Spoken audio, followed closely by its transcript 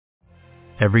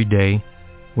Every day,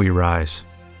 we rise,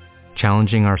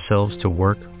 challenging ourselves to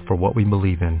work for what we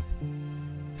believe in.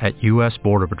 At U.S.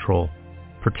 Border Patrol,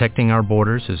 protecting our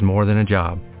borders is more than a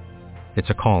job. It's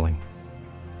a calling.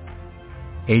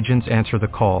 Agents answer the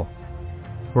call,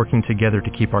 working together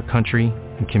to keep our country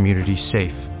and communities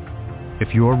safe.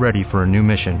 If you are ready for a new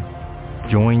mission,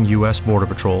 join U.S. Border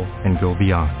Patrol and go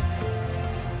beyond.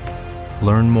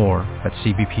 Learn more at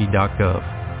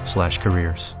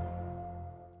cbp.gov/careers.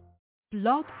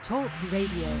 Blog Talk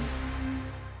Radio.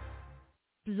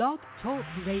 Blog Talk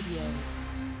Radio.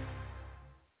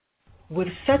 With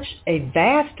such a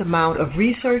vast amount of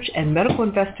research and medical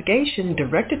investigation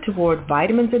directed toward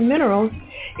vitamins and minerals,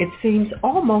 it seems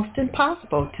almost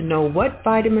impossible to know what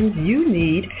vitamins you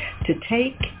need to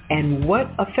take and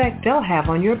what effect they'll have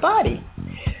on your body.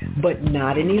 But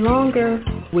not any longer.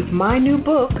 With my new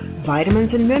book,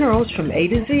 Vitamins and Minerals from A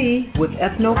to Z with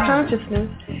Ethno-Consciousness,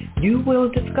 you will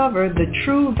discover the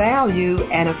true value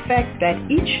and effect that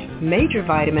each major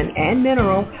vitamin and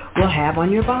mineral will have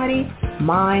on your body,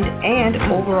 mind, and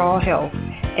overall health,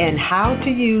 and how to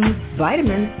use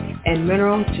vitamins and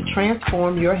minerals to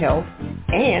transform your health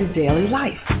and daily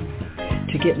life.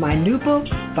 To get my new book,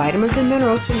 Vitamins and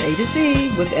Minerals from A to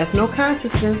Z with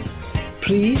Ethno-Consciousness,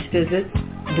 please visit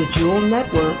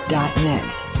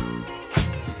thejewelnetwork.net.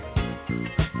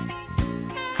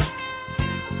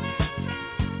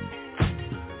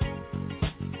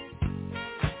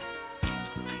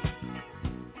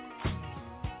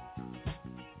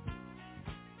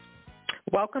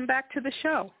 Welcome back to the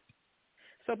show.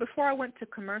 So before I went to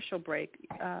commercial break,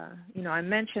 I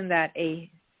mentioned that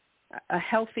a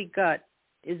healthy gut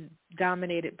is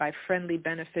dominated by friendly,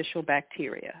 beneficial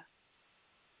bacteria.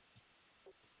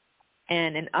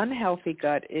 And an unhealthy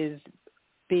gut is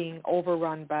being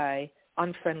overrun by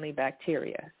unfriendly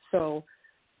bacteria. So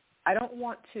I don't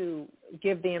want to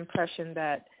give the impression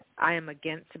that I am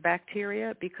against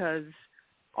bacteria, because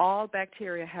all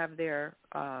bacteria have their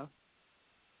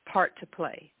part to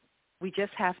play. We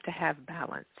just have to have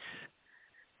balance.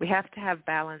 We have to have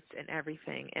balance in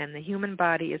everything, and the human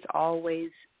body is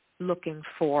always looking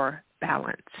for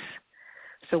balance.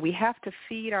 So we have to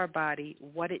feed our body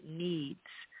what it needs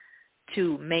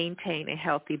to maintain a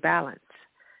healthy balance.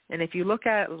 And if you look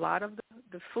at a lot of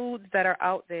the foods that are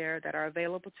out there that are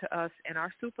available to us in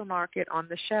our supermarket on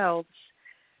the shelves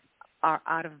are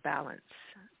out of balance.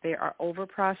 They are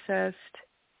overprocessed,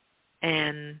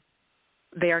 and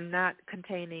they are not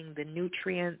containing the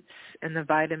nutrients and the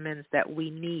vitamins that we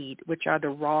need, which are the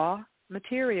raw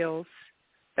materials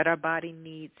that our body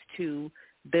needs to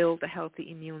build a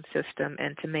healthy immune system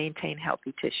and to maintain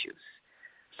healthy tissues.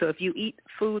 So if you eat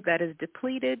food that is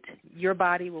depleted, your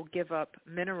body will give up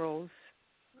minerals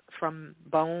from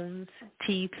bones,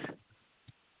 teeth,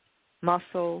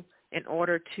 muscle in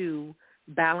order to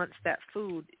balance that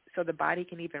food so the body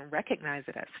can even recognize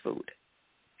it as food.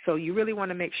 So you really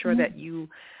want to make sure that you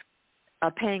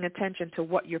are paying attention to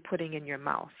what you're putting in your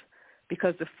mouth,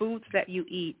 because the foods that you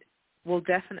eat will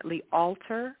definitely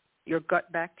alter your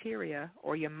gut bacteria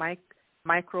or your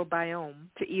microbiome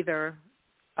to either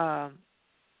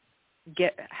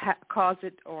cause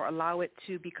it or allow it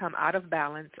to become out of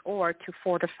balance, or to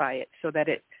fortify it so that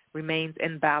it remains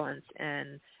in balance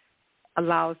and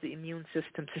allows the immune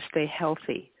system to stay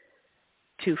healthy,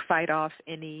 to fight off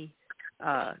any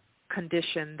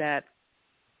condition that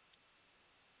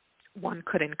one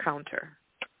could encounter.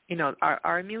 You know,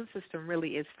 our immune system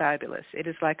really is fabulous. It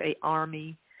is like an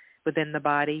army within the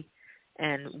body,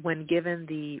 and when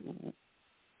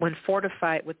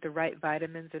fortified with the right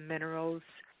vitamins and minerals,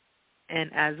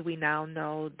 and as we now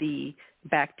know, the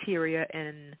bacteria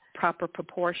in proper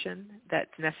proportion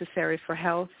that's necessary for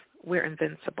health, we're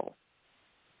invincible.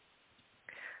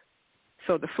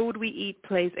 So the food we eat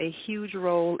plays a huge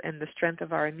role in the strength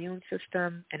of our immune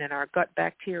system and in our gut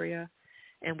bacteria,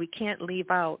 and we can't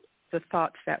leave out the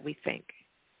thoughts that we think,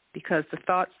 because the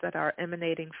thoughts that are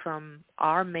emanating from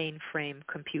our mainframe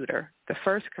computer, the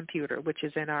first computer, which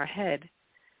is in our head,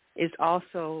 is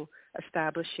also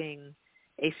establishing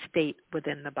a state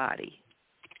within the body.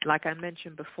 Like I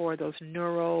mentioned before, those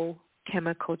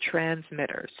neurochemical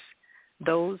transmitters,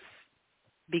 those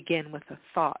begin with a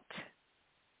thought.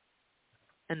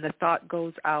 And the thought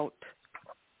goes out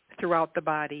throughout the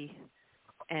body,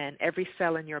 and every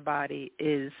cell in your body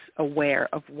is aware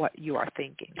of what you are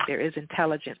thinking. There is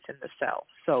intelligence in the cell.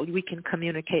 So we can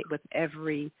communicate with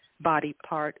every body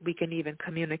part. We can even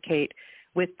communicate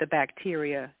with the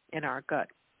bacteria in our gut.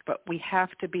 But we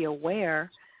have to be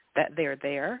aware that they're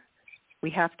there. We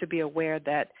have to be aware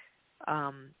that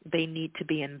they need to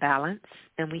be in balance,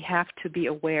 and we have to be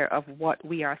aware of what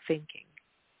we are thinking.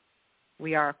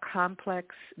 We are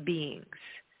complex beings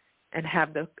and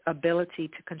have the ability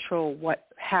to control what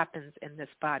happens in this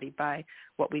body by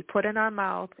what we put in our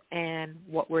mouth and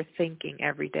what we're thinking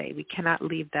every day. We cannot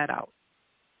leave that out.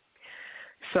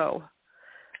 So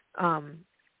I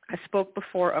spoke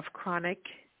before of chronic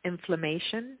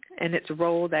inflammation and its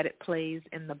role that it plays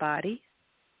in the body.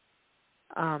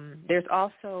 There's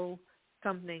also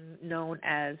something known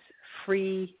as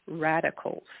free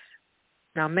radicals.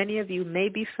 Now, many of you may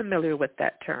be familiar with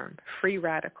that term, free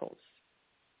radicals.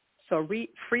 So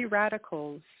free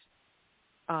radicals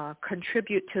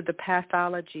contribute to the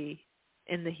pathology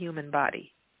in the human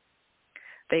body.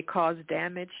 They cause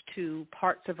damage to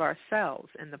parts of our cells,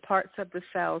 and the parts of the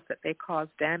cells that they cause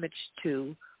damage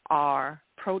to are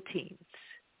proteins.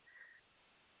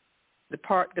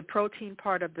 The protein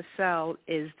part of the cell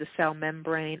is the cell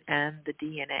membrane and the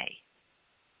DNA.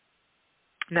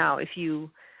 Now, if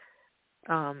you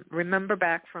remember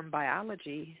back from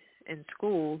biology in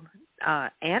school,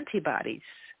 antibodies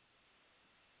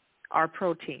are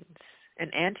proteins,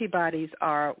 and antibodies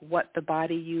are what the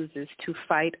body uses to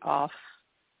fight off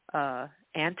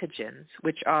antigens,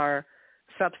 which are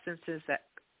substances that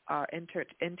are entered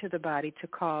into the body to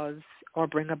cause or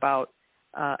bring about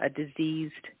a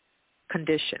diseased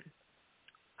condition,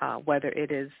 whether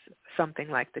it is something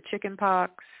like the chicken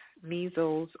pox,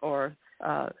 measles, or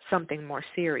something more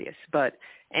serious. But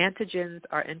antigens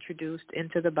are introduced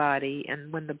into the body,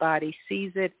 and when the body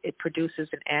sees it, it produces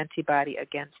an antibody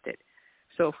against it.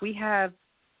 So if we have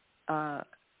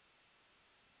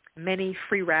many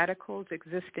free radicals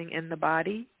existing in the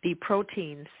body, the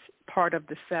proteins part of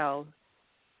the cell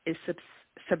is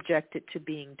subjected to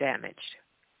being damaged.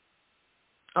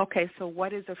 Okay, so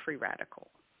what is a free radical?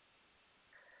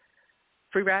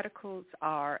 Free radicals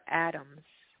are atoms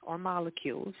or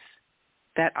molecules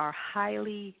that are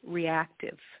highly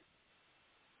reactive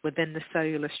within the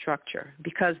cellular structure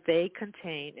because they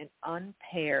contain an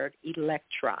unpaired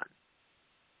electron.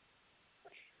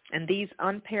 And these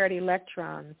unpaired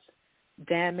electrons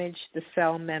damage the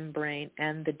cell membrane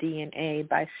and the DNA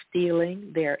by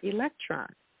stealing their electron.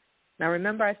 Now,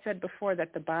 remember I said before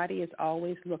that the body is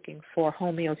always looking for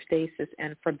homeostasis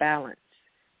and for balance.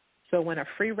 So when a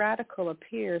free radical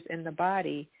appears in the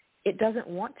body, it doesn't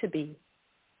want to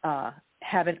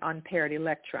have an unpaired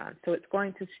electron, so it's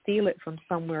going to steal it from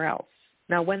somewhere else.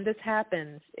 Now, when this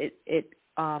happens,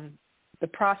 the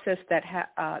process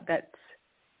that's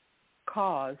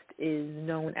caused is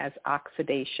known as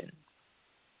oxidation.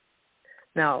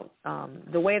 Now,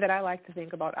 the way that I like to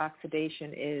think about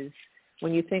oxidation is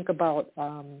when you think about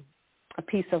a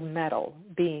piece of metal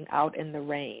being out in the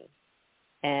rain,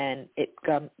 and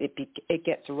it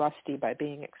gets rusty by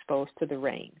being exposed to the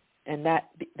rain, and that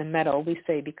the metal, we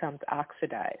say, becomes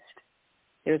oxidized.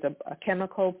 There's a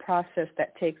chemical process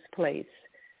that takes place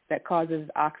that causes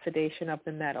oxidation of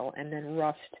the metal, and then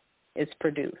rust is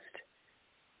produced.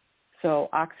 So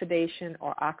oxidation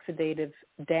or oxidative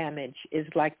damage is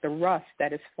like the rust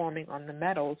that is forming on the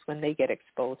metals when they get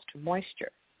exposed to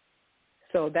moisture.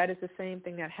 So that is the same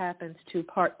thing that happens to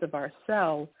parts of our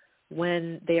cell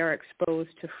when they are exposed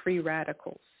to free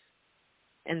radicals.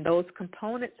 And those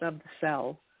components of the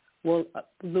cell will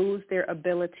lose their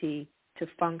ability to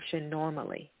function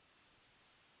normally.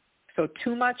 So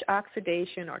too much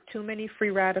oxidation or too many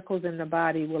free radicals in the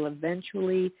body will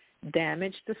eventually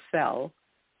damage the cell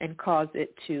and cause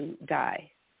it to die.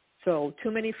 So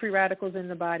too many free radicals in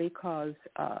the body cause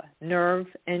nerve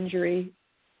injury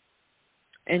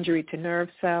to nerve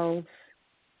cells,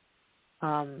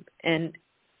 and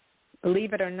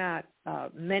believe it or not,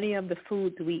 many of the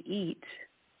foods we eat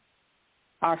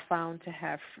are found to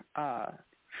have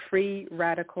free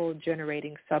radical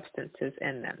generating substances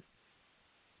in them.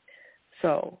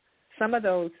 So some of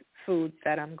those foods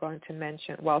that I'm going to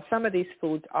mention, well, some of these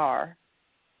foods are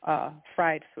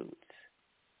fried foods,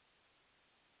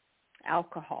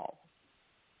 alcohol,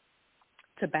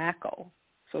 tobacco.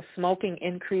 So smoking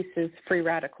increases free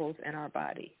radicals in our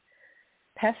body.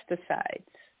 Pesticides,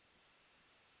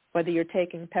 whether you're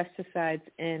taking pesticides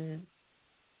in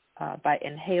by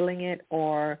inhaling it,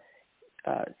 or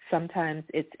sometimes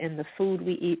it's in the food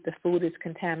we eat. The food is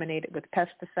contaminated with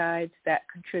pesticides. That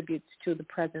contributes to the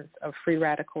presence of free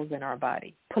radicals in our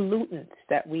body. Pollutants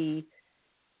that we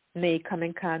may come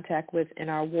in contact with in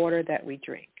our water that we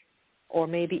drink, or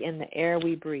maybe in the air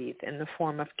we breathe in the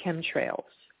form of chemtrails.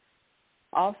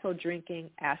 Also, drinking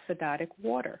acidotic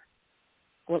water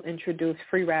will introduce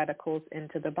free radicals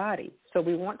into the body. So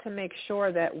we want to make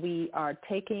sure that we are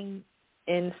taking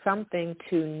in something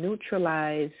to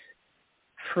neutralize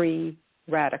free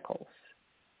radicals.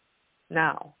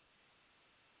 Now,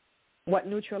 what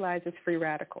neutralizes free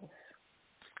radicals?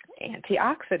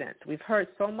 antioxidants. We've heard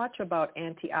so much about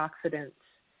antioxidants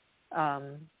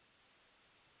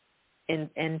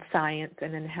in science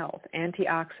and in health.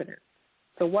 Antioxidants.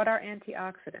 So what are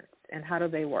antioxidants and how do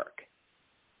they work?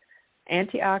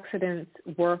 Antioxidants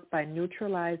work by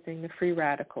neutralizing the free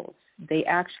radicals. They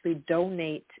actually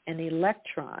donate an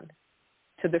electron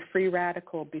to the free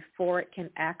radical before it can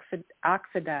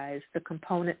oxidize the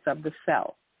components of the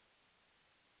cell.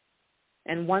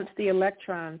 And once the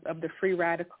electrons of the free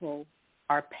radical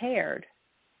are paired,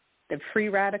 the free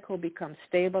radical becomes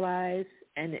stabilized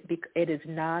and it is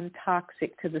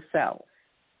non-toxic to the cells.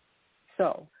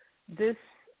 So this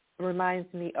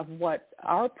reminds me of what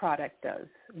our product does.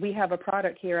 We have a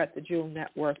product here at the Jewel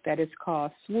Network that is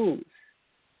called SWOOS,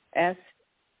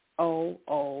 SOOWS,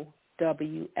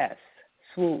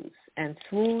 SWOOS. And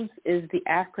SWOOS is the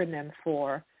acronym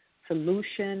for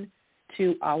Solution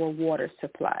to Our Water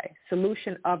Supply,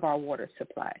 Solution of Our Water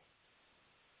Supply.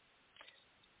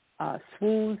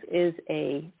 SWOOS is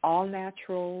a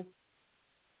all-natural,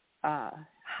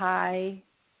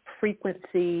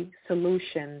 high-frequency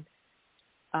solution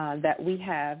that we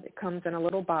have. It comes in a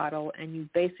little bottle, and you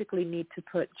basically need to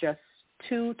put just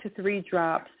 2 to 3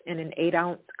 drops in an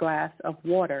 8-ounce glass of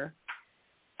water,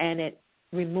 and it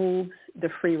removes the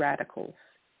free radicals.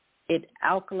 It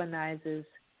alkalinizes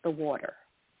the water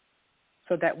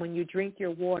so that when you drink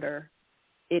your water,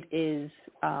 it is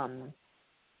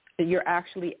you're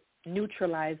actually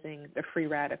neutralizing the free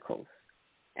radicals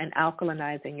and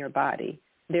alkalinizing your body.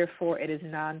 Therefore, it is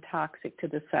non-toxic to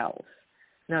the cells.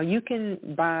 Now, you can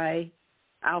buy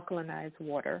alkaline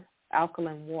water,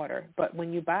 but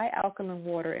when you buy alkaline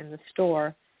water in the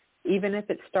store, even if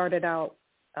it started out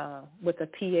with a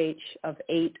pH of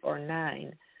 8 or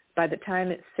 9, by the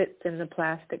time it sits in the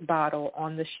plastic bottle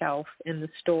on the shelf in the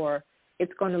store,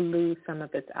 it's going to lose some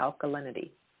of its alkalinity.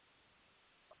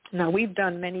 Now, we've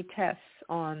done many tests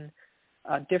on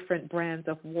different brands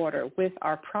of water with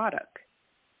our product,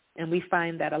 and we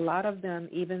find that a lot of them,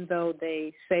 even though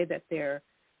they say that they're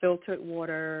filtered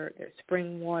water, they're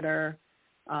spring water,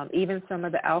 even some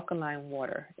of the alkaline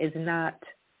water is not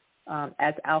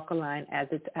as alkaline as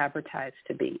it's advertised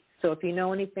to be. So if you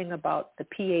know anything about the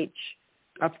pH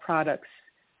of products,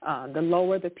 the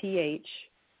lower the pH,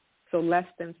 so less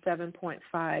than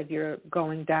 7.5, you're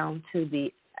going down to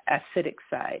the acidic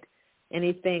side.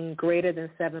 Anything greater than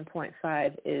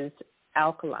 7.5 is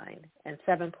alkaline, and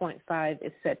 7.5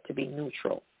 is said to be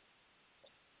neutral.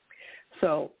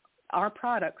 So our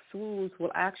product, SWOOS,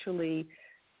 will actually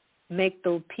make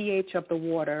the pH of the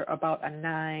water about a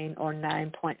 9 or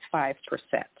 9.5%.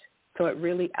 So it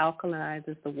really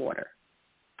alkalinizes the water.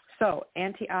 So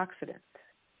antioxidants.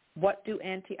 What do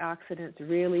antioxidants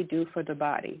really do for the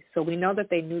body? So we know that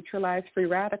they neutralize free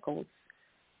radicals,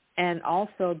 and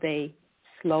also they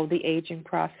slow the aging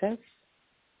process.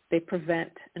 They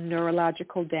prevent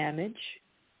neurological damage,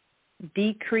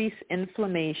 decrease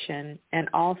inflammation, and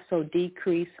also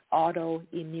decrease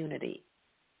autoimmunity,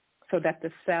 so that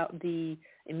the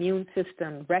immune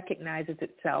system recognizes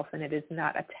itself and it is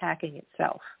not attacking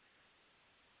itself.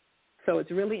 So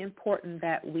it's really important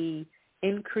that we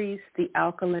increase the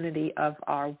alkalinity of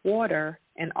our water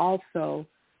and also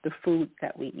the foods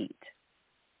that we eat.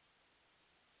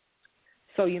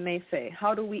 So you may say,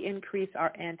 how do we increase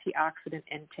our antioxidant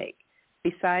intake?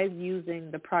 Besides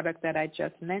using the product that I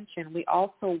just mentioned, we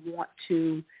also want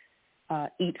to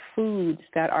eat foods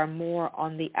that are more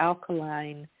on the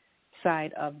alkaline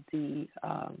side of the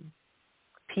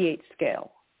pH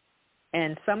scale.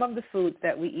 And some of the foods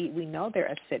that we eat, we know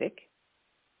they're acidic.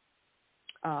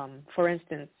 For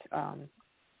instance,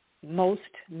 most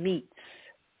meats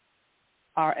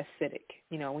are acidic.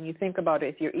 You know, when you think about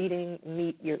it, if you're eating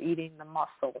meat, you're eating the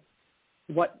muscle.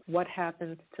 What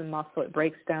happens to muscle? It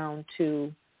breaks down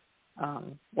to,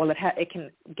 it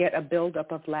can get a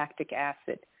buildup of lactic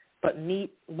acid. But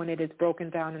meat, when it is broken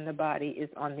down in the body, is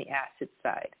on the acid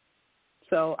side.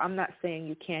 So I'm not saying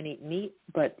you can't eat meat,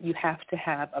 but you have to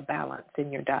have a balance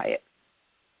in your diet.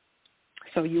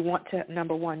 So you want to,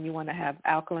 number one, you want to have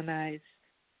alkalinized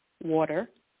water.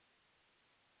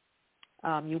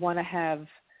 You want to have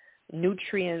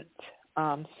nutrient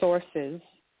sources,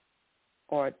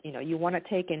 or, you want to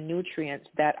take in nutrients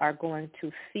that are going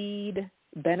to feed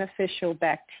beneficial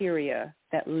bacteria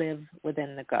that live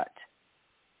within the gut.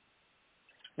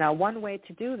 Now, one way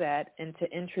to do that and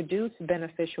to introduce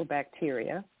beneficial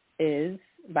bacteria is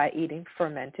by eating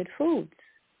fermented foods.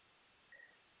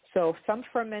 So some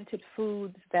fermented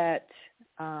foods that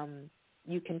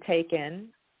you can take in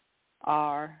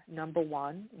are, number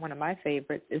one of my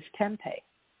favorites is tempeh.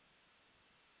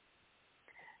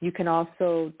 You can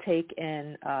also take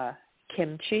in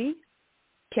kimchi,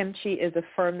 Kimchi is a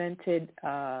fermented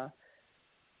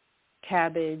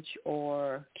cabbage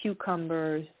or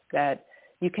cucumbers that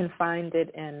you can find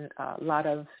it in a lot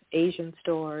of Asian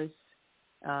stores.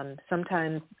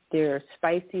 Sometimes they're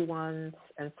spicy ones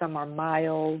and some are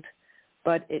mild,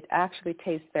 but it actually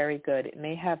tastes very good. It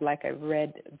may have like a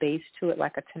red base to it,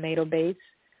 like a tomato base,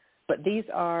 but these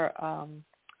are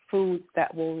foods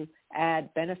that will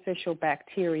add beneficial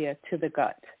bacteria to the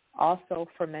gut. Also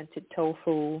fermented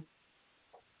tofu,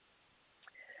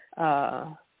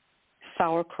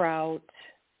 sauerkraut,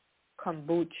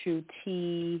 kombucha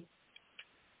tea.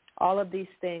 All of these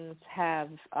things have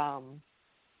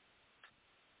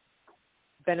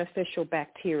beneficial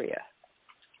bacteria,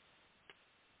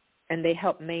 and they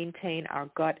help maintain our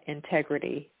gut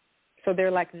integrity. So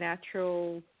they're like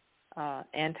natural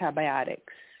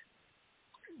antibiotics.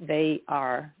 They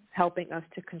are helping us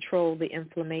to control the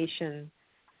inflammation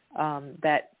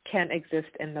that can exist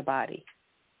in the body.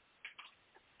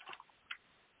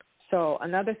 So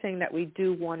another thing that we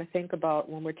do want to think about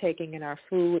when we're taking in our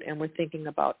food and we're thinking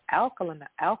about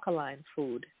alkaline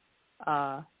food,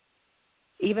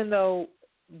 even though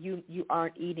you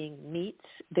aren't eating meats,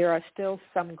 there are still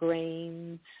some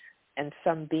grains and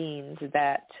some beans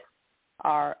that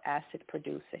are acid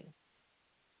producing.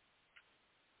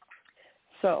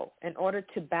 So in order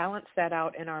to balance that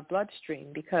out in our bloodstream,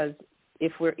 because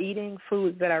if we're eating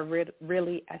foods that are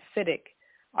really acidic,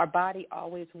 our body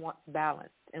always wants balance.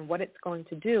 And what it's going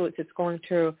to do is it's going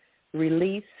to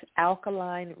release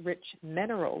alkaline-rich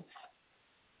minerals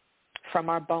from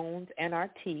our bones and our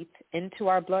teeth into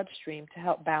our bloodstream to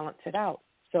help balance it out.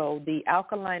 So the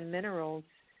alkaline minerals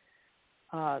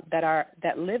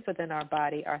that live within our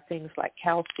body are things like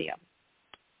calcium,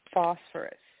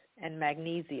 phosphorus, and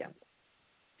magnesium.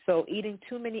 So eating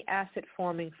too many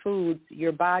acid-forming foods,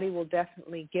 your body will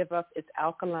definitely give up its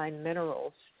alkaline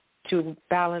minerals to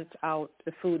balance out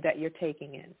the food that you're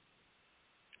taking in.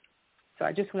 So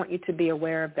I just want you to be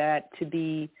aware of that, to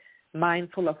be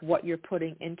mindful of what you're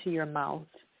putting into your mouth.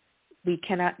 We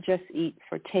cannot just eat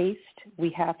for taste. We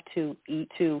have to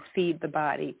eat to feed the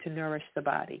body, to nourish the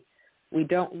body. We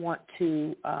don't want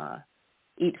to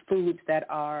eat foods that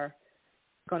are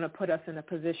going to put us in a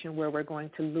position where we're going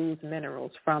to lose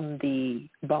minerals from the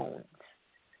bones.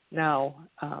 Now,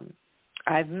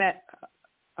 I've met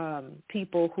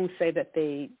people who say that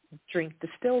they drink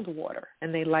distilled water,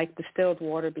 and they like distilled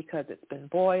water because it's been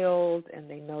boiled and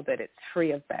they know that it's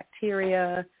free of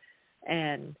bacteria,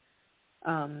 and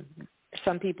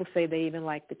some people say they even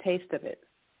like the taste of it.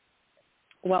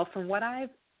 Well, from what I've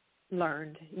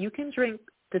learned, you can drink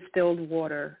distilled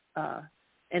water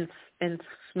in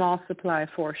small supply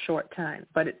for a short time,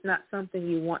 but it's not something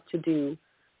you want to do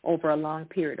over a long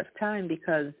period of time,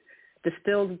 because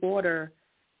distilled water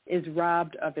is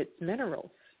robbed of its minerals.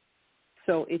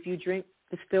 So if you drink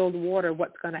distilled water,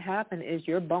 what's going to happen is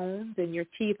your bones and your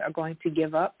teeth are going to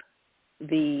give up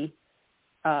the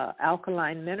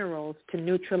alkaline minerals to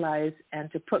neutralize and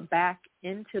to put back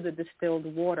into the distilled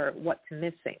water what's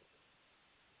missing.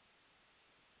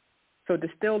 So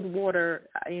distilled water,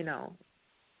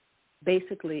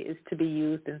 basically is to be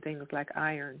used in things like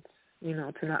irons,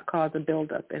 to not cause a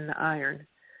buildup in the iron.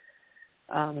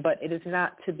 But it is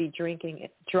not to be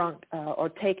drunk or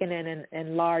taken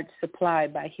in large supply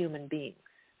by human beings.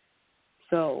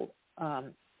 So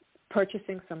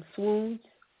purchasing some swoosh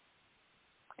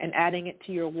and adding it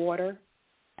to your water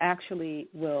actually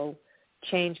will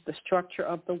change the structure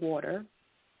of the water.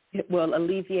 It will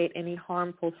alleviate any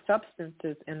harmful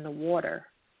substances in the water.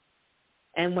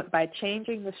 And by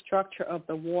changing the structure of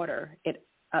the water,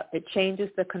 it changes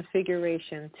the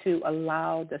configuration to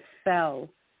allow the cell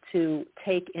to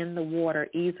take in the water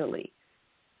easily,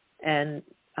 and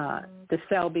the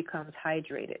cell becomes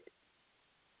hydrated.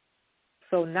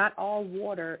 So not all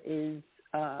water is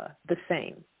the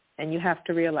same, and you have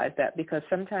to realize that, because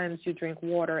sometimes you drink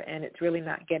water and it's really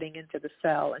not getting into the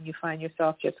cell, and you find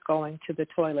yourself just going to the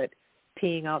toilet,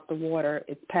 peeing out the water.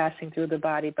 It's passing through the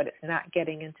body, but it's not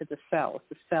getting into the cells.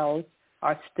 The cells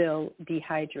are still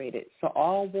dehydrated. So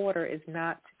all water is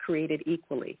not created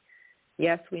equally.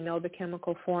 Yes, we know the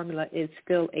chemical formula is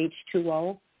still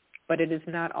H2O, but it is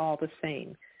not all the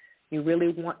same. You really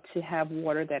want to have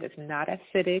water that is not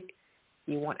acidic.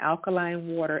 You want alkaline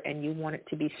water, and you want it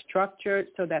to be structured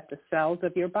so that the cells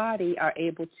of your body are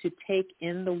able to take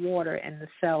in the water and the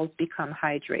cells become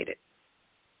hydrated.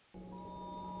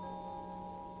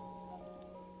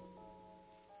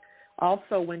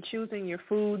 Also, when choosing your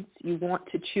foods, you want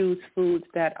to choose foods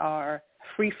that are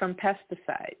free from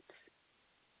pesticides.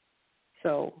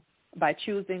 So by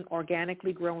choosing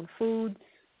organically grown foods,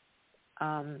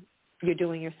 you're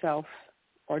doing yourself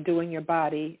or doing your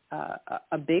body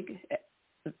a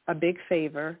big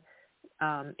favor.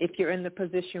 If you're in the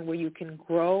position where you can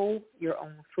grow your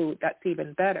own food, that's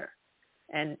even better.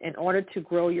 And in order to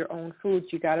grow your own foods,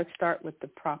 you got to start with the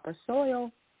proper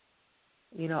soil.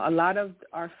 You know, a lot of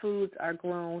our foods are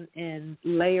grown in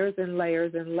layers and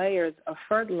layers and layers of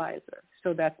fertilizer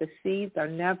so that the seeds are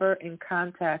never in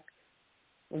contact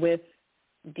with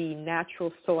the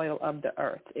natural soil of the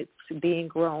earth. It's being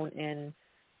grown in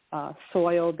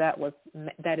soil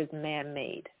that is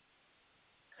man-made.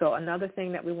 So another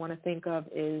thing that we want to think of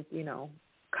is, you know,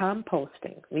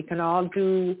 composting. We can all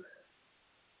do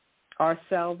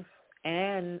ourselves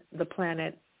and the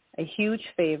planet a huge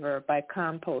favor by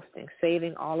composting,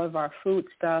 saving all of our food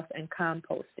stuff and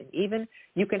composting. Even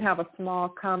you can have a small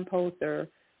composter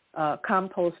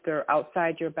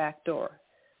outside your back door.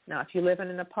 Now, if you live in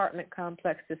an apartment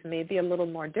complex, this may be a little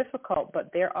more difficult, but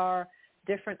there are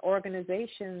different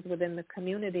organizations within the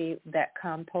community that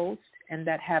compost and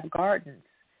that have gardens.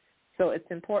 So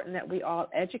it's important that we all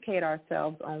educate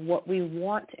ourselves on what we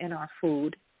want in our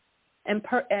food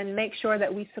and make sure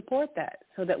that we support that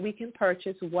so that we can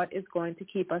purchase what is going to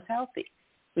keep us healthy.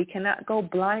 We cannot go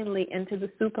blindly into the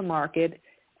supermarket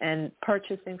and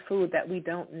purchasing food that we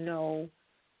don't know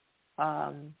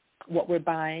what we're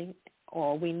buying,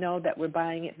 or we know that we're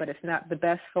buying it, but it's not the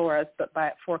best for us, but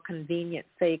for convenience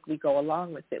sake, we go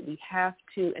along with it. We have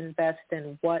to invest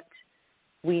in what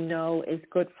we know is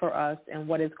good for us and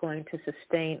what is going to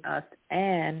sustain us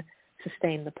and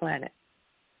sustain the planet.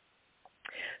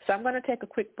 So I'm going to take a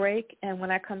quick break, and when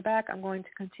I come back, I'm going to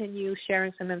continue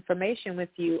sharing some information with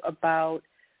you about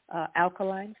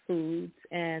alkaline foods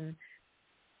and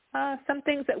some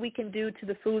things that we can do to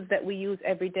the foods that we use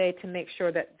every day to make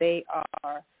sure that they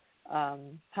are,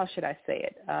 how should I say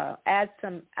it, add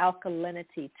some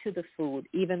alkalinity to the food,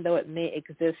 even though it may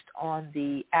exist on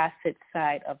the acid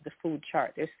side of the food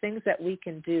chart. There's things that we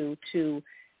can do to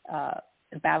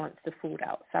balance the food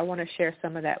out. So I want to share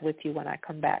some of that with you when I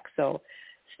come back. So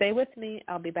stay with me.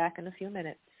 I'll be back in a few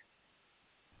minutes.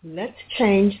 Let's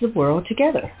change the world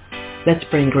together. Let's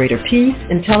bring greater peace,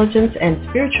 intelligence, and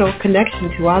spiritual connection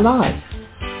to our lives.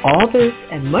 All this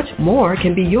and much more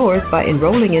can be yours by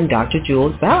enrolling in Dr.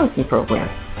 Jewel's Balancing Program.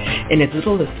 In as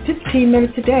little as 15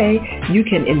 minutes a day, you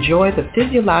can enjoy the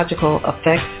physiological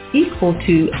effects equal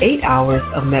to 8 hours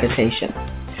of meditation.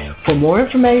 For more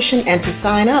information and to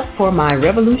sign up for my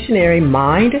revolutionary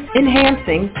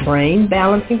mind-enhancing brain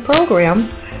balancing program,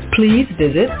 please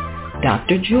visit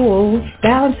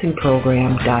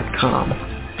drjewelsbalancingprogram.com.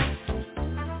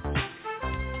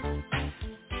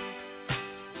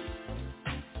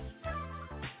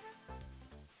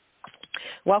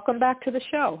 Welcome back to the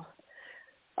show.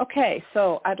 Okay,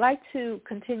 so I'd like to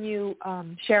continue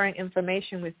sharing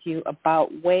information with you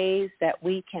about ways that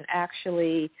we can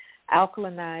actually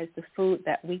alkalinize the food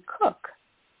that we cook.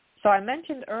 So I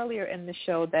mentioned earlier in the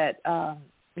show that,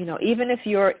 even if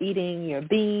you're eating your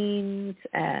beans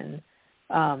and,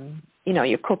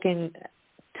 you're cooking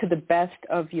to the best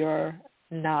of your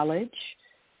knowledge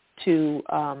to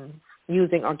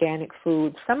using organic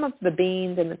foods, some of the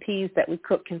beans and the peas that we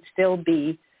cook can still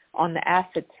be on the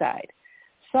acid side.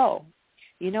 So,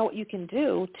 what you can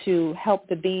do to help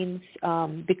the beans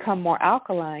become more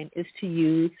alkaline is to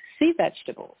use sea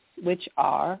vegetables, which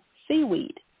are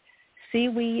seaweed.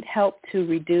 Seaweed help to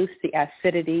reduce the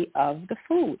acidity of the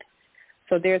food.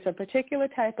 So there's a particular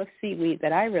type of seaweed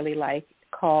that I really like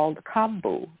called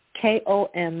kombu,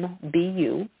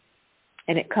 Kombu,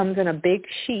 and it comes in a big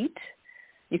sheet.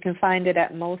 You can find it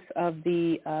at most of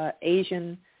the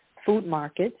Asian food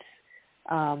markets.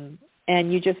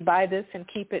 And you just buy this and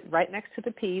keep it right next to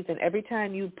the peas. And every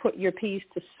time you put your peas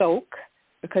to soak,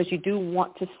 because you do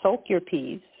want to soak your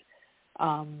peas,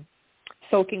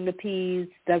 soaking the peas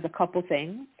does a couple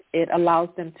things. It allows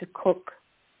them to cook,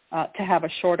 to have a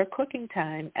shorter cooking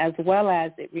time, as well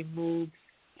as it removes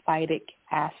phytic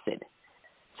acid.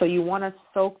 So you want to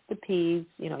soak the peas,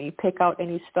 you pick out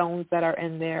any stones that are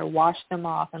in there, wash them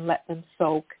off and let them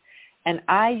soak. And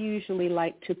I usually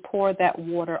like to pour that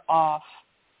water off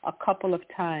a couple of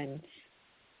times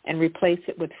and replace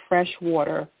it with fresh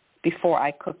water before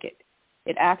I cook it.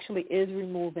 It actually is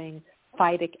removing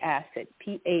phytic acid,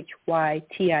 Phytic.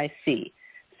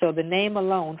 So the name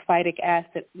alone, phytic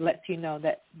acid, lets you know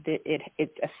that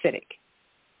it's acidic.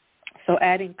 So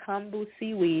adding kombu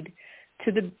seaweed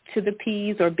to the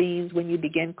peas or beans when you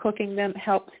begin cooking them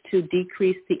helps to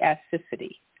decrease the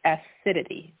acidity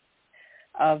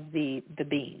of the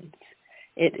beans.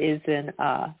 It is an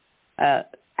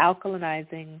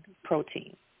alkalinizing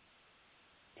protein.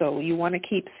 So you want to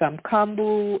keep some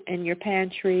kombu in your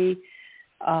pantry.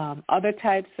 Other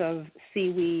types of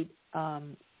seaweed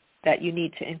that you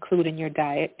need to include in your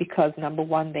diet because, number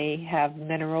one, they have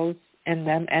minerals in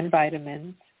them and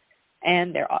vitamins,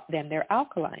 and they're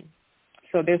alkaline.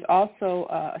 So there's also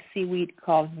a seaweed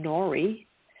called nori,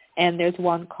 and there's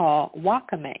one called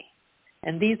wakame.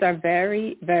 And these are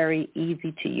very, very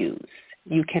easy to use.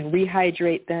 You can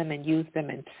rehydrate them and use them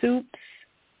in soups.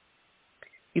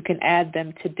 You can add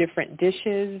them to different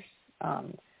dishes.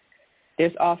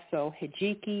 There's also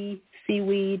hijiki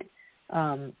seaweed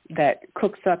that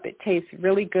cooks up. It tastes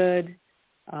really good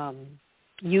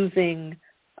using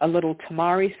a little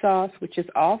tamari sauce, which is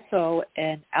also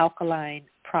an alkaline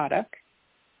product.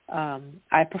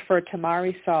 I prefer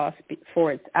tamari sauce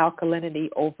for its alkalinity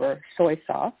over soy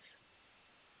sauce.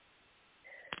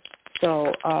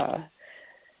 So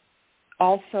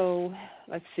also,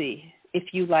 let's see,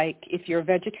 if you're a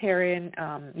vegetarian,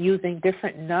 using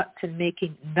different nuts and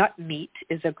making nut meat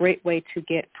is a great way to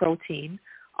get protein.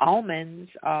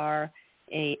 Almonds are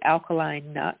an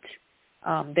alkaline nut.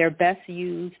 They're best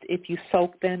used if you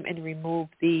soak them and remove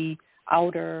the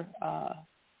outer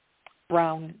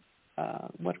brown,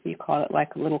 what do you call it,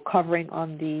 like a little covering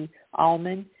on the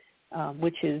almond,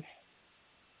 which is,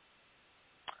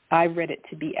 I read it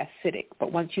to be acidic.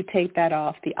 But once you take that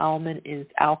off, the almond is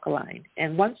alkaline.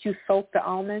 And once you soak the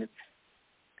almonds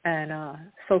and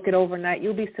soak it overnight,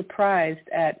 you'll be surprised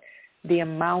at the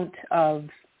amount of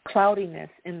cloudiness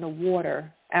in the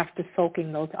water after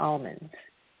soaking those almonds.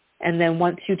 And then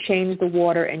once you change the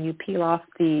water and you peel off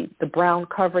the brown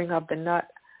covering of the nut,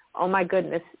 oh my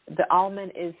goodness, the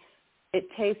almond it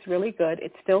tastes really good.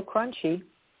 It's still crunchy.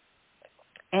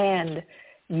 And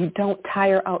you don't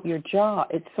tire out your jaw.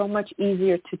 It's so much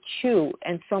easier to chew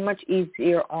and so much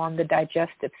easier on the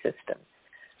digestive system.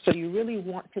 So you really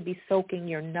want to be soaking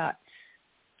your nuts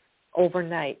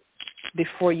overnight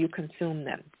before you consume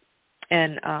them.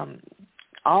 And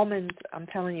almonds, I'm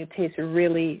telling you, taste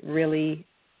really, really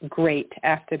great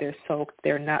after they're soaked.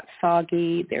 They're not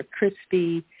soggy, they're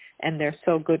crispy, and they're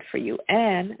so good for you.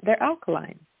 And they're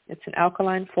alkaline. It's an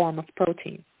alkaline form of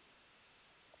protein.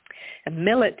 And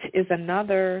millet is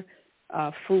another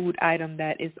food item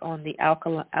that is on the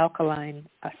alkaline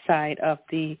side of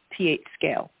the pH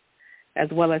scale, as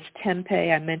well as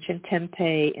tempeh. I mentioned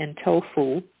tempeh and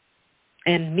tofu,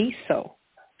 and miso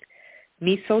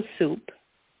soup,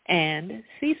 and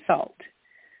sea salt.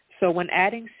 So when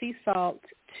adding sea salt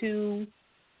to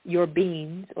your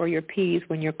beans or your peas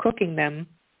when you're cooking them,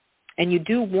 and you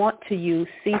do want to use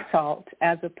sea salt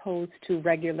as opposed to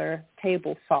regular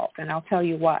table salt, and I'll tell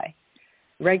you why.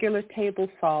 Regular table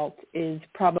salt is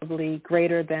probably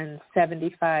greater than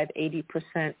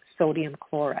 75-80% sodium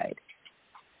chloride,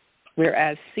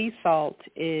 whereas sea salt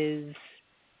has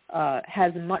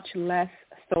much less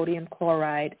sodium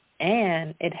chloride,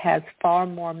 and it has far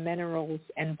more minerals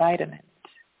and vitamins.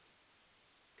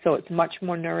 So it's much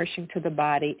more nourishing to the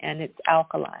body, and it's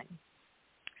alkaline.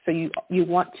 So you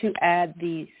want to add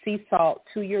the sea salt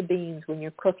to your beans when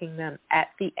you're cooking them at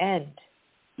the end.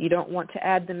 You don't want to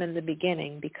add them in the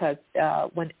beginning because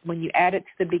when you add it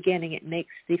to the beginning, it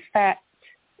makes the fat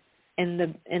in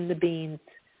the beans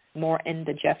more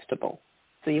indigestible.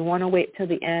 So you want to wait till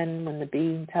the end when the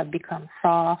beans have become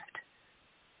soft.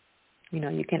 You know,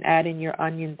 you can add in your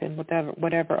onions and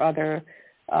whatever other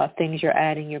things you're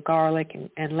adding, your garlic,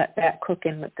 and let that cook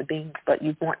in with the beans. But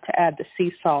you want to add the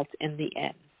sea salt in the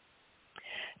end.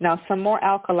 Now, some more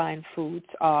alkaline foods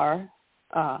are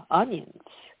onions.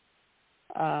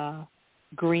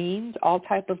 Greens, all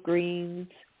type of greens,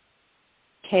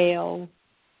 kale,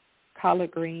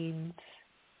 collard greens,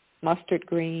 mustard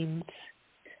greens,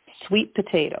 sweet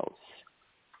potatoes,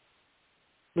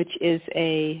 which is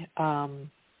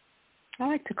I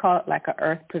like to call it like an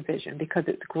earth provision because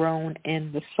it's grown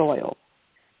in the soil.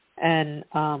 And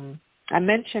I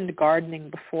mentioned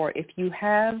gardening before. If you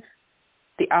have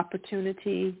the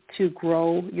opportunity to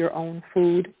grow your own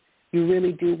food, you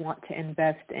really do want to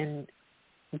invest in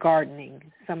gardening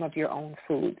some of your own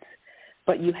foods.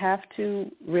 But you have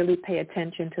to really pay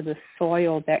attention to the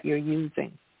soil that you're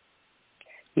using.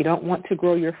 You don't want to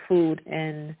grow your food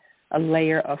in a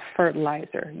layer of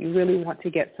fertilizer. You really want to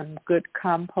get some good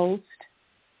compost.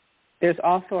 There's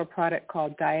also a product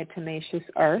called diatomaceous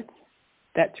earth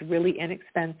that's really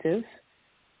inexpensive,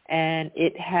 and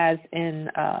it has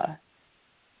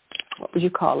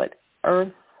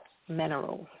earth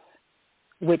minerals,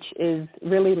 which is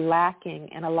really lacking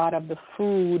in a lot of the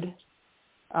food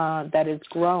that is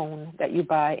grown that you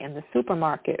buy in the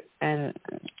supermarket. And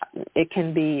it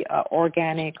can be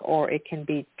organic or it can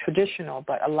be traditional,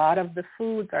 but a lot of the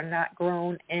foods are not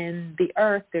grown in the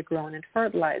earth. They're grown in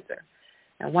fertilizer.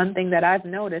 And one thing that I've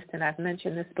noticed, and I've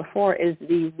mentioned this before, is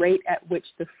the rate at which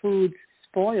the foods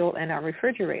spoil in our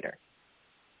refrigerator.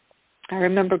 I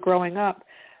remember growing up,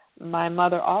 my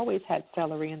mother always had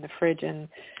celery in the fridge, and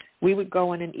we would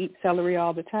go in and eat celery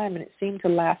all the time, and it seemed to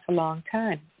last a long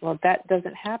time. Well, that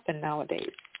doesn't happen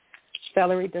nowadays.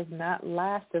 Celery does not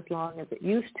last as long as it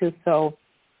used to, so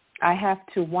I have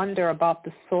to wonder about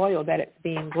the soil that it's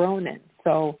being grown in.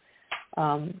 So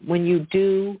when you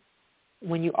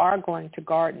are going to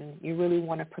garden, you really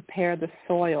want to prepare the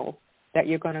soil that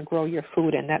you're going to grow your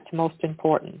food in. That's most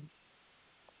important.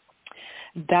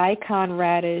 Daikon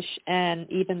radish and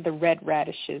even the red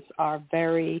radishes are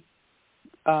very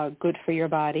good for your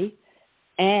body,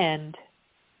 and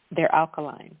they're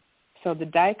alkaline. So the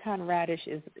daikon radish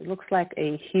it looks like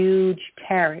a huge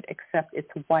carrot, except it's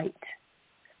white.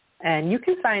 And you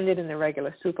can find it in the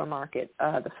regular supermarket.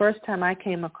 The first time I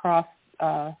came across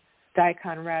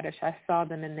daikon radish, I saw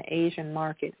them in the Asian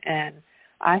market, and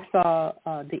I saw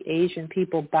the Asian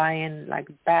people buying like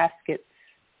baskets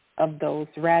of those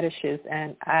radishes,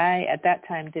 and I at that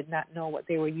time did not know what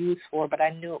they were used for, but I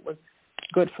knew it was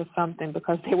good for something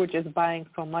because they were just buying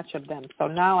so much of them. So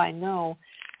now I know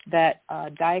that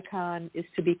daikon is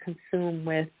to be consumed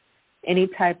with any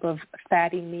type of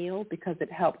fatty meal because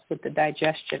it helps with the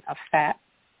digestion of fat,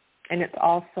 and it's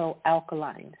also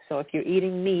alkaline. So if you're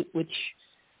eating meat, which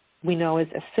we know is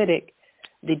acidic,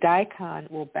 the daikon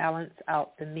will balance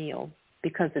out the meal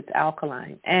because it's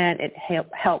alkaline, and it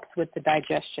helps with the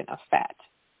digestion of fat.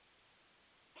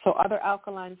 So other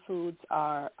alkaline foods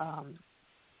are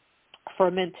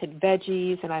fermented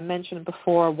veggies, and I mentioned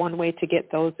before one way to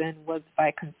get those in is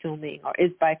by consuming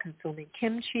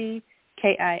kimchi,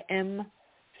 Kimchi.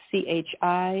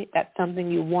 That's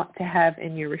something you want to have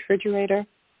in your refrigerator.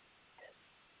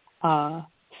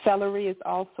 Celery is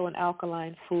also an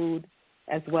alkaline food,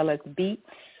 as well as beets,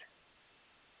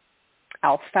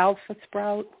 alfalfa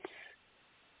sprouts,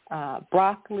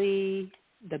 broccoli,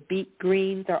 the beet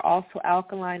greens are also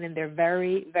alkaline, and they're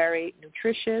very, very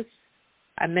nutritious.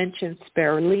 I mentioned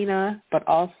spirulina, but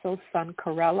also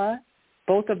suncorella.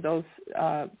 Both of those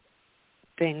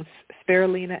things,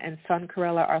 spirulina and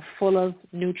suncorella, are full of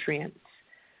nutrients.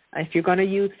 If you're going to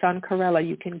use suncorella,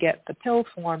 you can get the pill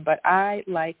form, but I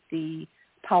like the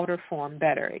powder form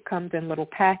better. It comes in little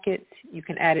packets. You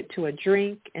can add it to a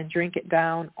drink and drink it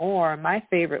down, or my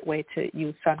favorite way to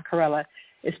use suncorella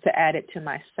is to add it to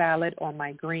my salad or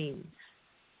my greens.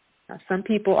 Now, some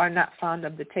people are not fond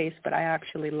of the taste, but I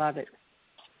actually love it.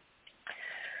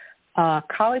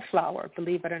 Cauliflower,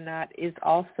 believe it or not, is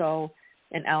also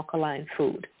an alkaline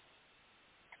food.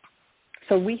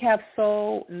 So we have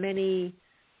so many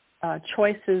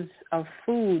choices of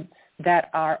foods that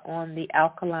are on the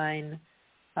alkaline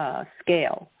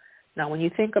scale. Now, when you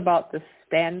think about the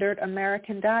standard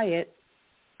American diet,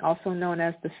 also known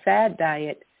as the SAD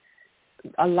diet,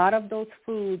 a lot of those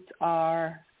foods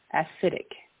are acidic.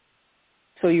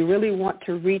 So you really want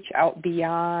to reach out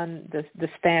beyond the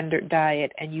standard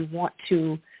diet, and you want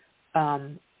to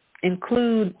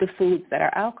include the foods that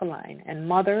are alkaline. And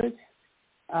mothers,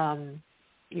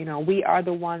 we are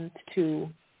the ones to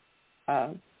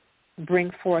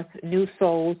bring forth new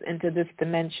souls into this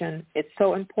dimension. It's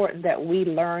so important that we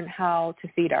learn how to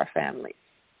feed our families.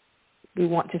 We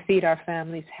want to feed our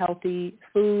families healthy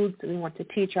foods. We want to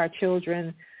teach our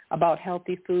children about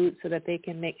healthy food so that they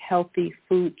can make healthy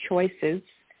food choices.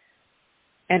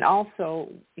 And also,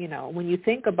 when you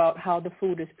think about how the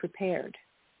food is prepared,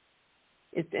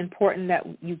 it's important that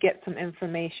you get some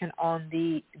information on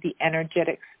the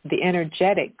energetics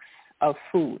of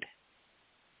food,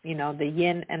 the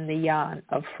yin and the yang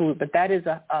of food. But that is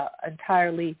a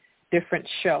entirely different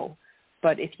show.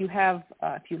 But if you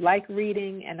like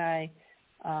reading, and I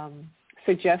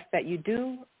suggest that you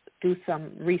do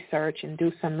some research and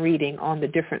do some reading on the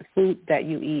different foods that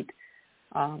you eat,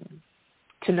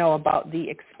 to know about the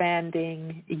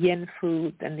expanding yin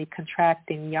foods and the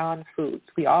contracting yang foods.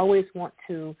 We always want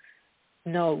to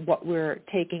know what we're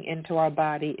taking into our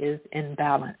body is in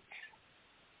balance.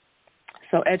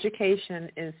 So education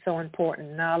is so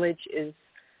important. Knowledge is,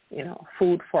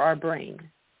 food for our brain.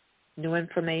 New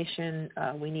information,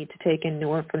 we need to take in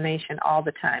new information all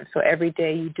the time. So every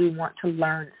day you do want to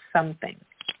learn something.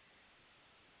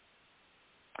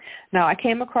 Now, I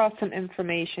came across some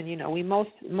information.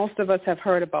 Most of us have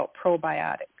heard about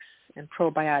probiotics and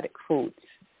probiotic foods,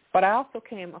 but I also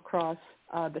came across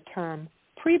the term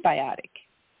prebiotic.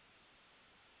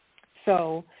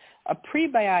 So a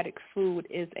prebiotic food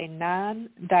is a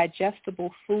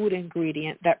non-digestible food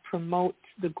ingredient that promotes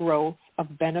the growth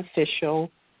of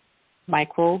beneficial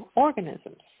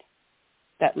microorganisms.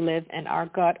 that live in our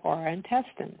gut or our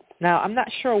intestines. Now, I'm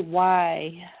not sure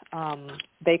why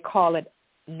they call it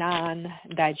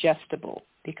non-digestible,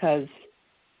 because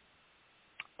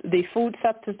the food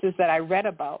substances that I read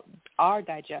about are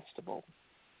digestible.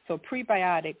 So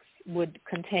prebiotics would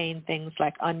contain things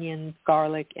like onions,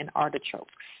 garlic, and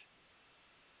artichokes.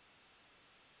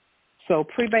 So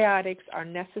prebiotics are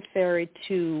necessary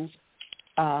to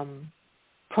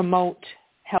promote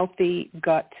healthy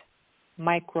gut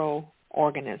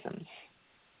microorganisms.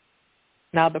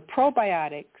 Now, the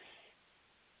probiotics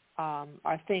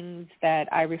are things that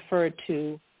I referred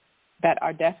to that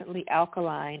are definitely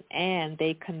alkaline, and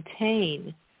they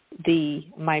contain the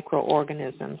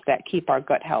microorganisms that keep our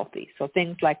gut healthy. So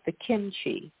things like the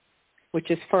kimchi, which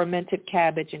is fermented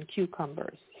cabbage and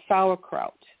cucumbers,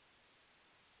 sauerkraut,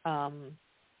 kombucha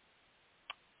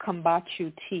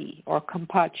tea or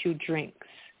kombucha drinks.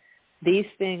 These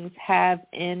things have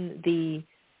in the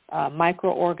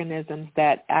microorganisms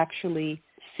that actually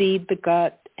seed the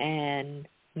gut and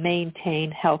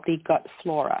maintain healthy gut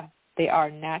flora. They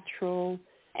are natural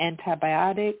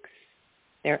antibiotics,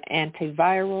 they're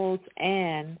antivirals,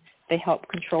 and they help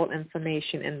control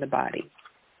inflammation in the body.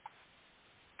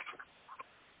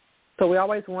 So we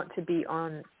always want to be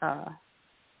on,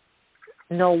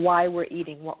 know why we're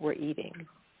eating what we're eating,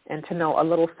 and to know a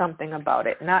little something about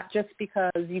it, not just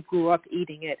because you grew up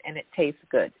eating it and it tastes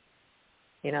good.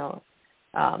 You know,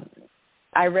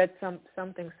 I read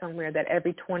something somewhere that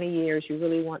every 20 years you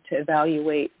really want to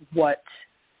evaluate what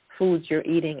foods you're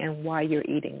eating and why you're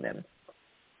eating them.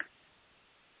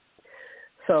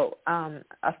 So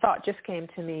a thought just came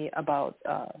to me about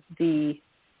the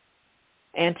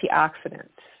antioxidants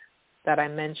that I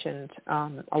mentioned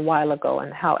a while ago,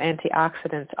 and how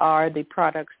antioxidants are the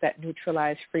products that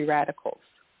neutralize free radicals.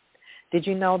 Did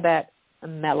you know that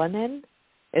melanin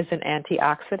is an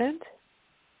antioxidant?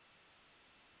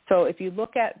 So if you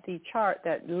look at the chart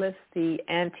that lists the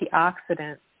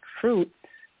antioxidant fruits,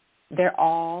 they're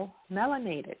all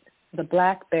melanated. The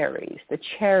blackberries, the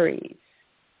cherries,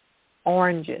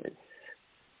 oranges,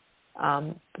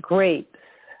 grapes,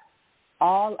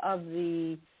 all of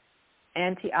the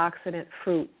antioxidant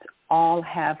fruits all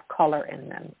have color in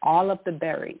them, all of the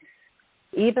berries,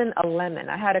 even a lemon.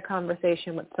 I had a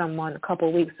conversation with someone a couple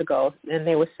of weeks ago, and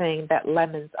they were saying that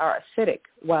lemons are acidic.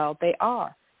 Well, they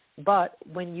are. But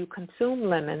when you consume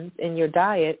lemons in your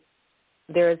diet,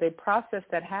 there is a process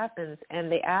that happens, and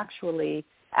they actually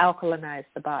alkalinize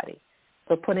the body.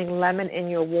 So putting lemon in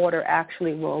your water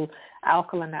actually will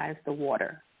alkalinize the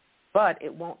water, but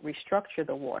it won't restructure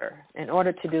the water. In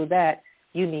order to do that,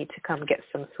 you need to come get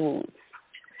some swools.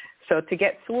 So to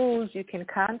get swools, you can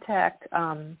contact,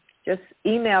 just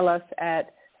email us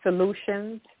at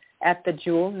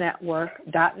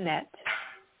solutions@thejewelnetwork.net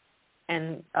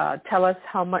and tell us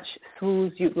how much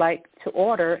swools you'd like to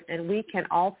order, and we can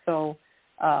also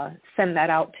send that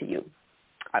out to you.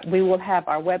 We will have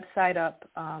our website up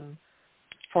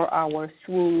for our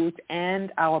swools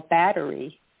and our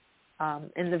battery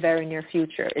in the very near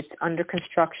future. It's under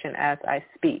construction as I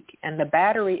speak. And the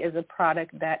battery is a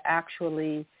product that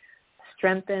actually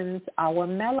strengthens our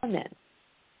melanin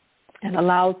and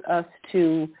allows us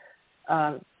to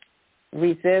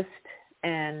resist,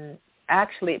 and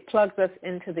actually it plugs us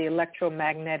into the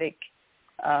electromagnetic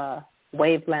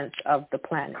wavelengths of the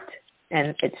planet,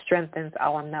 and it strengthens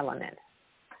our melanin.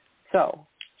 So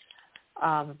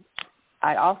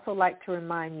I'd also like to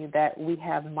remind you that we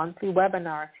have monthly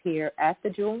webinars here at the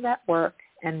Jewel Network,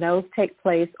 and those take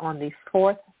place on the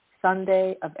fourth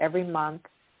Sunday of every month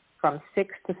from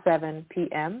 6 to 7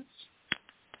 p.m.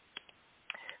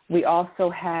 We also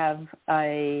have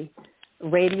a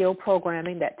radio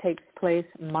programming that takes place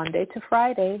Monday to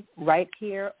Friday right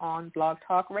here on Blog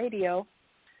Talk Radio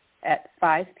at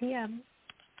 5 p.m.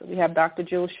 So we have Dr.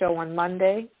 Jewel's show on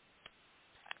Monday.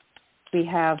 We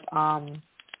have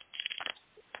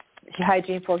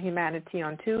Hygiene for Humanity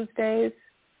on Tuesdays.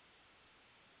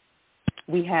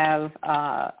 We have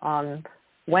on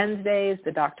Wednesdays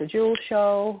the Dr. Jewel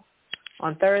show.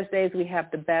 On Thursdays we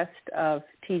have the best of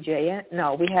TJN.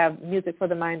 No, we have Music for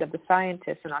the Mind of the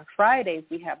Scientist. And on Fridays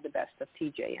we have the best of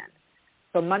TJN.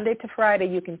 So Monday to Friday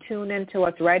you can tune in to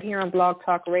us right here on Blog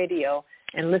Talk Radio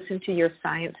and listen to your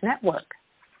science network.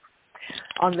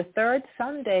 On the third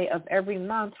Sunday of every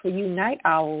month for you night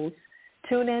owls,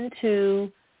 tune in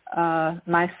to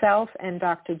myself and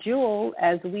Dr. Jewel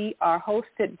as we are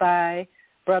hosted by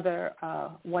Brother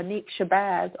Wanique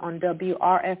Shabazz on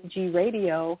WRFG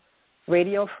Radio,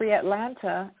 Radio Free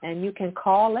Atlanta, and you can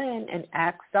call in and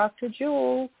ask Dr.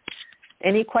 Jewel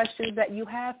any questions that you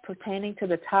have pertaining to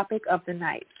the topic of the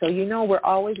night. So you know we're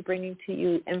always bringing to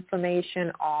you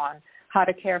information on how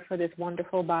to care for this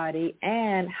wonderful body,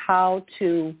 and how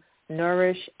to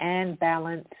nourish and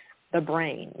balance the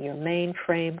brain, your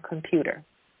mainframe computer.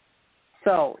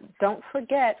 So don't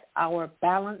forget our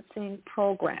balancing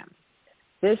program.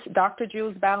 This Dr.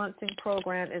 Jules Balancing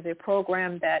Program is a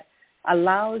program that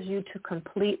allows you to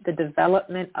complete the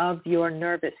development of your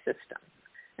nervous system.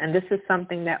 And this is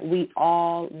something that we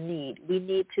all need. We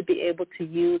need to be able to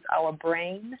use our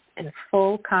brain in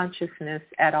full consciousness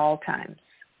at all times.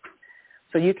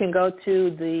 So you can go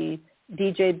to the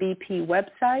DJBP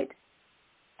website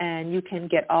and you can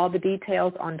get all the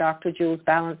details on Dr. Jules'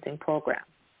 Balancing Program.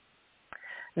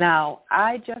 Now,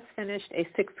 I just finished a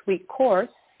 6-week course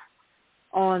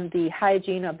on the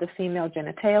hygiene of the female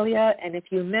genitalia, and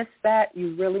if you missed that,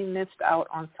 you really missed out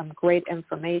on some great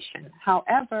information.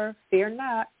 However, fear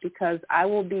not, because I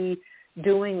will be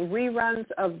doing reruns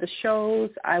of the shows.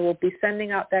 I will be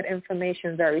sending out that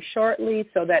information very shortly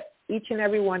so that each and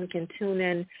every one can tune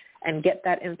in and get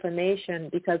that information,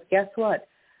 because guess what?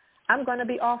 I'm going to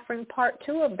be offering part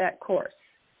 2 of that course.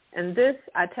 And this,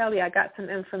 I tell you, I got some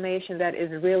information that is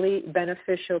really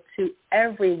beneficial to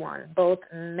everyone, both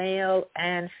male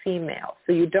and female.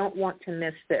 So you don't want to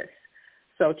miss this.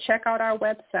 So check out our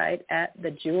website at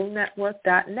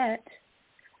thejewelnetwork.net,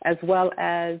 as well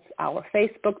as our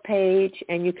Facebook page,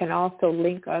 and you can also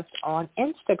link us on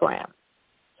Instagram.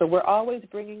 So we're always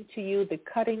bringing to you the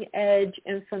cutting-edge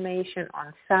information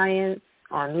on science,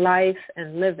 on life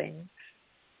and living.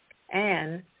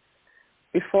 And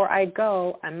before I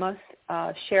go, I must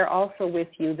share also with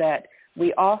you that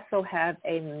we also have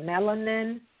a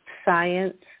Melanin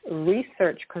Science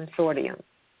Research Consortium.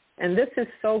 And this is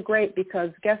so great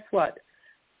because guess what?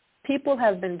 People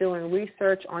have been doing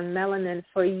research on melanin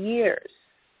for years,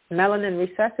 melanin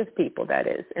recessive people, that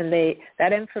is, and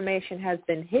that information has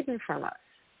been hidden from us.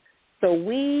 So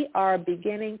we are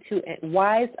beginning to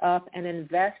wise up and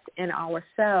invest in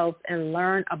ourselves and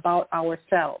learn about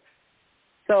ourselves.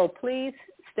 So please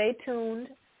stay tuned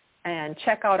and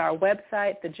check out our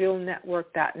website,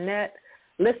 thejewelnetwork.net.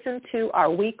 Listen to our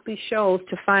weekly shows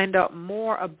to find out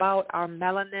more about our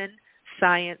Melanin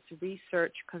Science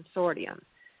Research Consortium.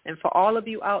 And for all of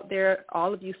you out there,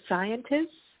 all of you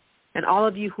scientists and all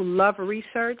of you who love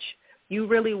research, you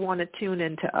really want to tune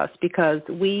into us, because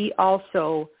we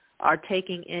also are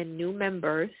taking in new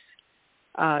members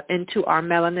into our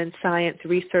Melanin Science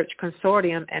Research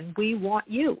Consortium, and we want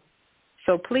you.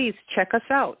 So please check us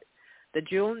out,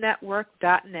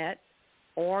 thejewelnetwork.net,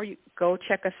 or you go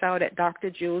check us out at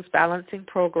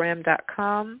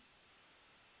drjulesbalancingprogram.com.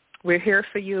 We're here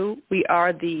for you. We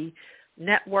are the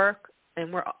network,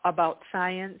 and we're about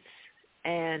science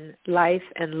and life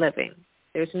and living.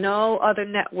 There's no other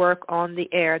network on the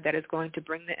air that is going to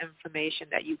bring the information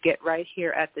that you get right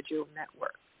here at the Jewel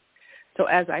Network. So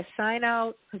as I sign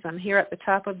out, because I'm here at the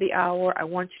top of the hour, I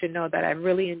want you to know that I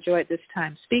really enjoyed this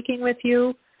time speaking with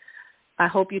you. I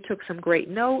hope you took some great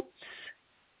notes,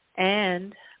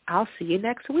 and I'll see you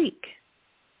next week.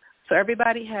 So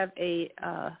everybody have a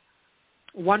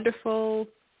wonderful,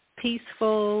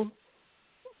 peaceful,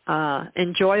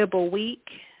 enjoyable week.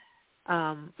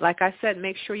 Like I said,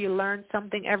 make sure you learn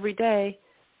something every day.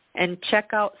 And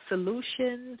check out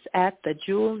solutions at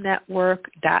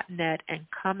thejewelnetwork.net and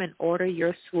come and order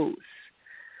your swoosh.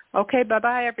 Okay,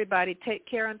 bye-bye, everybody. Take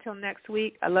care until next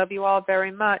week. I love you all very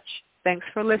much. Thanks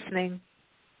for listening.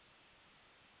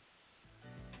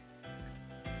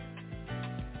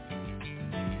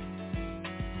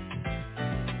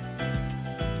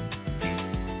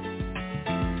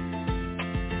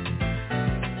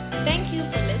 Thank you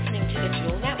for listening to the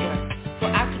Jewel Network. For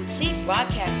our complete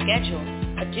broadcast schedule,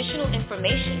 additional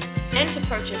information, and to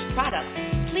purchase products,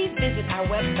 please visit our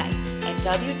website at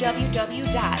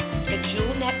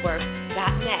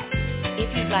www.thejewelnetwork.net.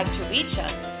 If you'd like to reach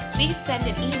us, please send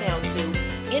an email to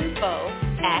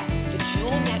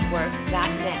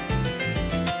info@thejewelnetwork.net.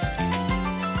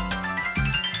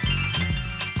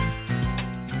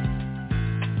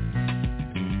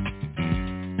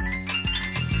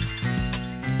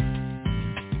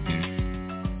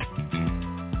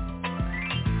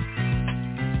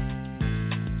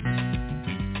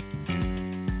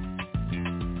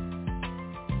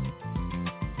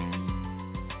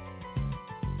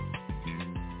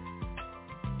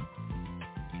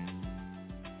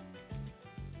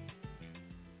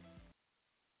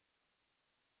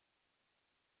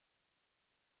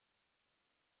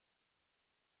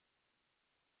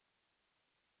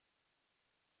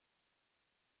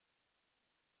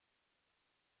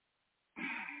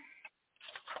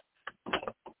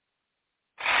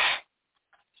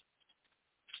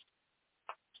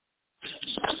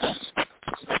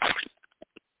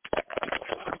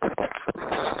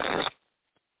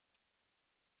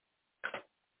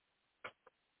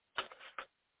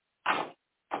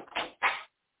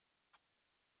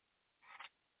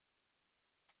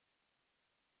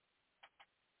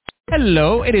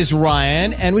 Hello, it is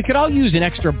Ryan, and we could all use an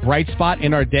extra bright spot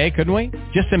in our day, couldn't we?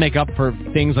 Just to make up for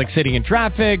things like sitting in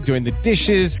traffic, doing the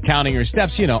dishes, counting your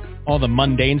steps, you know, all the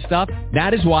mundane stuff.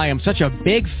 That is why I'm such a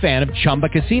big fan of Chumba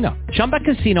Casino. Chumba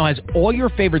Casino has all your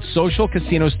favorite social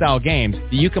casino-style games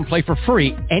that you can play for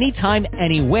free anytime,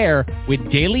 anywhere with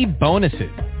daily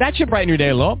bonuses. That should brighten your day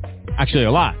a little. Actually,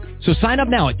 a lot. So sign up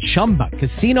now at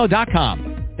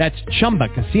ChumbaCasino.com. That's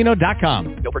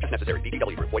ChumbaCasino.com. No purchase necessary.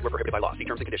 VGW Group. Void where prohibited by law. See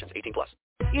terms and conditions. 18+.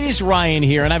 It is Ryan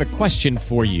here, and I have a question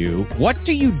for you. What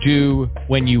do you do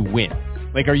when you win?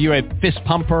 Like, are you a fist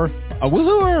pumper, a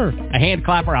woohooer, a hand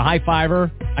clapper, a high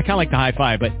fiver? I kind of like the high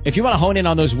five, but if you want to hone in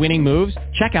on those winning moves,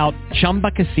 check out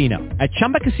Chumba Casino. At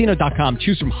ChumbaCasino.com,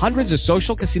 choose from hundreds of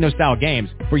social casino-style games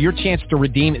for your chance to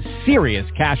redeem serious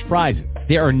cash prizes.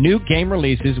 There are new game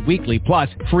releases weekly, plus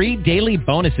free daily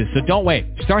bonuses, so don't wait.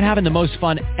 Start having the most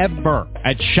fun ever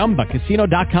at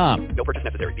ChumbaCasino.com. No purchase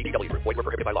necessary. VGW Group. Void where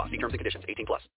prohibited by law. See terms and conditions. 18+.